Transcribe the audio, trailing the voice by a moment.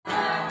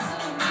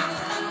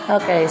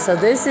Okay, so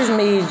this is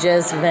me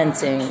just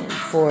venting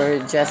for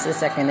just a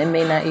second. It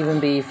may not even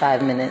be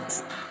 5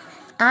 minutes.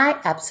 I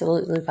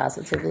absolutely,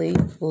 positively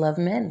love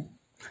men.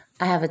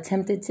 I have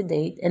attempted to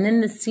date, and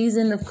in the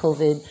season of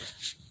COVID,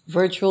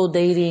 virtual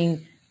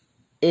dating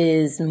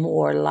is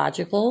more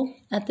logical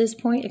at this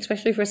point,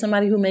 especially for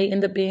somebody who may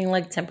end up being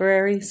like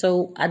temporary.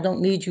 So I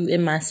don't need you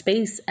in my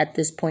space at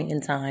this point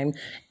in time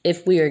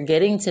if we are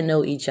getting to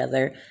know each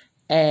other,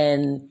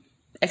 and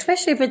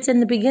especially if it's in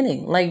the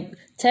beginning, like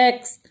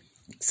text,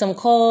 some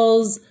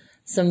calls,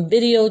 some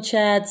video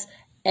chats.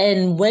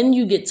 And when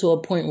you get to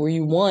a point where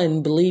you,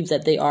 one, believe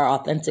that they are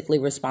authentically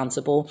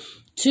responsible,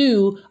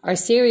 two, are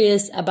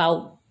serious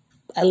about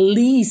at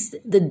least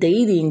the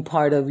dating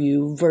part of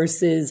you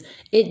versus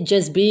it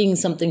just being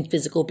something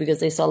physical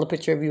because they saw a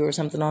picture of you or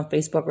something on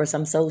Facebook or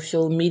some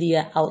social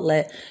media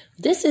outlet.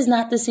 This is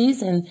not the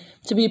season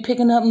to be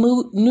picking up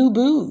new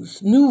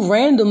booze, new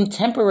random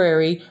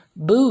temporary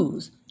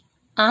booze.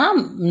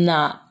 I'm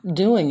not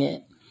doing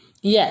it.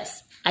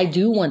 Yes, I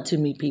do want to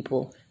meet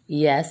people.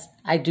 Yes,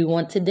 I do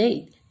want to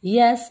date.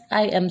 Yes,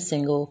 I am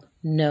single.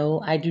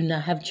 No, I do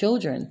not have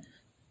children.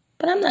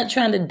 But I'm not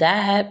trying to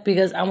die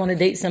because I want to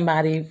date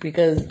somebody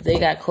because they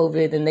got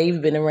COVID and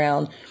they've been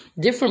around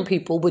different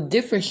people with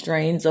different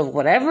strains of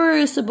whatever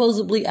is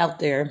supposedly out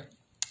there.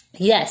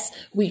 Yes,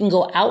 we can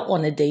go out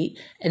on a date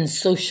and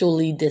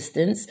socially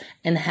distance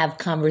and have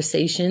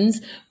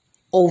conversations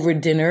over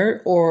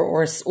dinner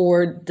or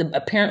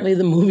apparently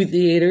the movie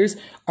theaters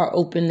are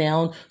open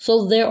now.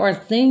 So there are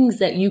things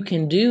that you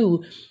can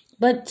do.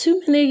 But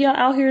too many of y'all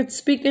out here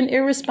speaking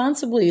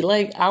irresponsibly.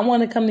 Like, I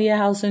want to come to your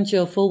house and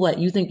chill for what?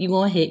 You think you're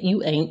going to hit?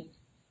 You ain't.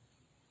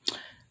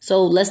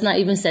 So let's not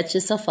even set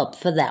yourself up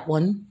for that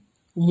one.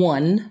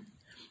 One.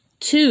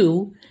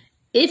 Two,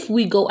 if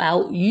we go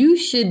out, you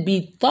should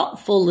be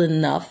thoughtful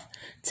enough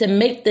to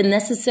make the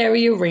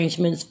necessary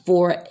arrangements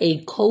for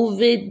a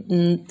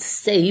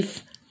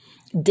COVID-safe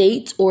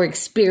date or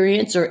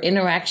experience or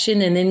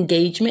interaction and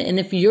engagement. And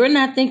if you're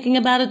not thinking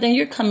about it, then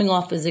you're coming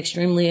off as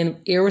extremely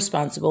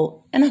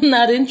irresponsible. And I'm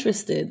not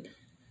interested.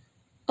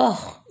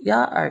 Oh,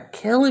 y'all are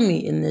killing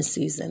me in this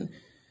season.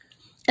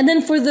 And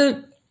then for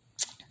the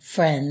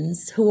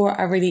friends who are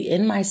already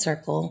in my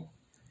circle,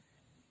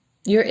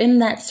 you're in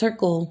that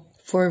circle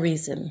for a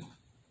reason.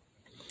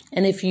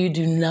 And if you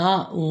do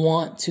not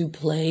want to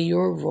play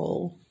your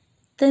role,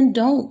 then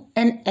don't,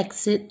 and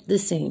exit the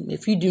scene.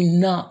 If you do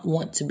not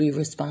want to be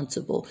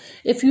responsible,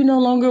 if you no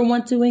longer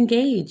want to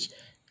engage,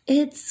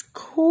 it's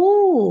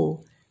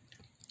cool.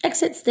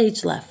 Exit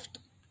stage left.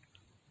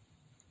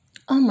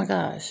 Oh my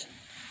gosh.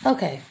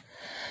 Okay.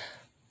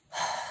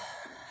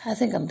 I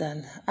think I'm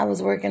done. I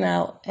was working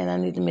out and I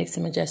need to make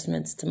some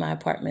adjustments to my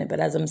apartment.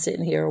 But as I'm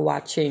sitting here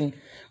watching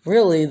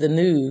really the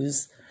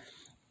news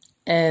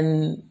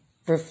and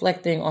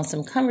reflecting on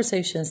some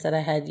conversations that I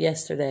had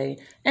yesterday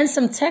and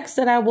some texts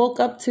that I woke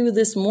up to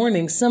this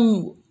morning,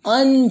 some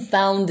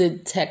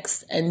unfounded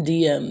texts and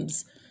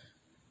DMs.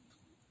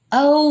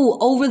 Oh,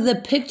 over the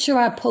picture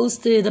I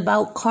posted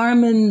about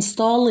Carmen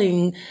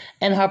Stalling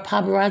and her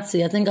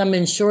paparazzi. I think I'm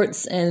in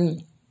shorts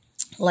and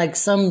like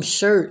some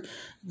shirt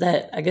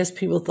that I guess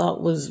people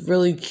thought was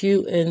really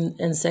cute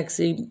and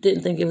sexy.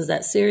 Didn't think it was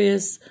that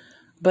serious,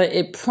 but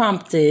it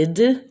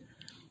prompted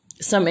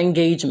some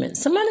engagement,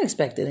 some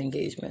unexpected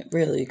engagement,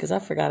 really, because I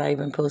forgot I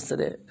even posted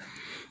it.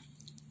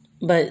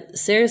 But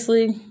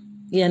seriously,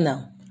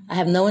 no. I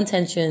have no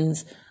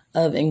intentions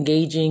of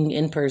engaging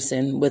in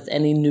person with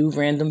any new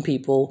random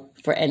people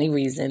for any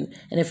reason.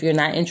 And if you're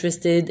not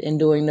interested in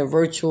doing the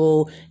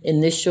virtual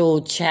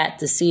initial chat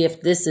to see if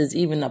this is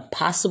even a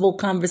possible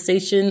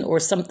conversation or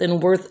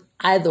something worth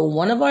either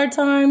one of our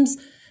times,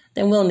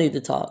 then we'll need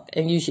to talk.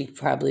 And you should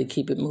probably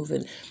keep it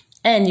moving.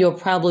 And you'll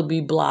probably be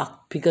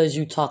blocked because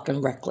you're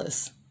talking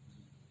reckless.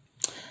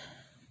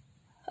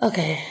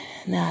 Okay,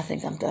 now I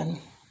think I'm done.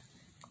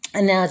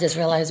 And now I just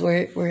realized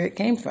where it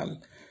came from.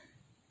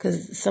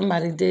 Because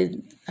somebody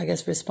did, I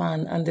guess,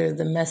 respond under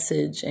the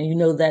message. And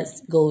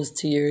that goes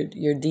to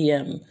your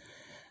DM.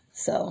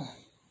 So,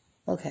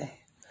 okay.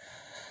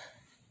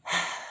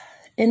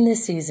 In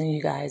this season,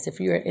 you guys, if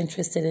you are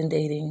interested in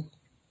dating,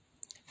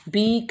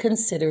 be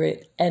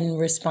considerate and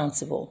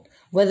responsible.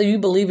 Whether you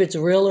believe it's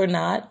real or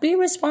not, be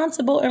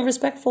responsible and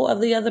respectful of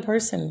the other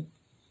person.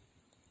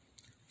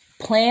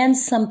 Plan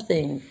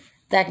something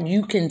that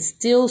you can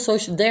still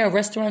social. There are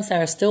restaurants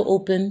that are still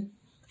open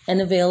and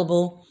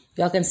available.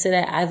 Y'all can sit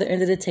at either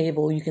end of the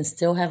table. You can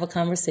still have a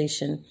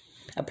conversation.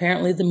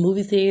 Apparently, the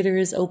movie theater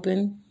is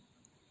open.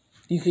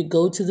 You could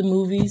go to the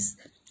movies,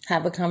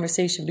 have a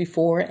conversation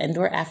before and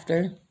or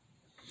after.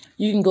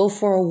 You can go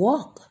for a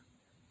walk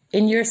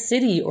in your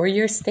city or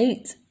your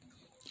state,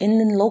 in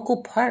the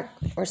local park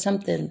or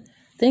something.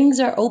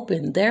 Things are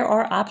open. There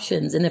are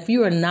options. And if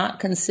you are not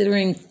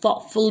considering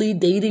thoughtfully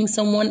dating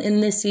someone in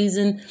this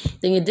season,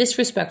 then you're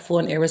disrespectful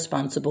and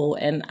irresponsible.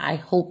 And I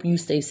hope you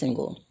stay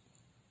single.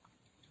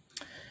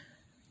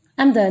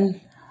 I'm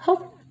done.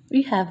 Hope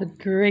you have a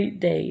great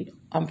day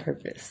on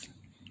purpose.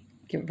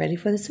 Get ready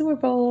for the Super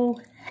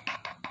Bowl.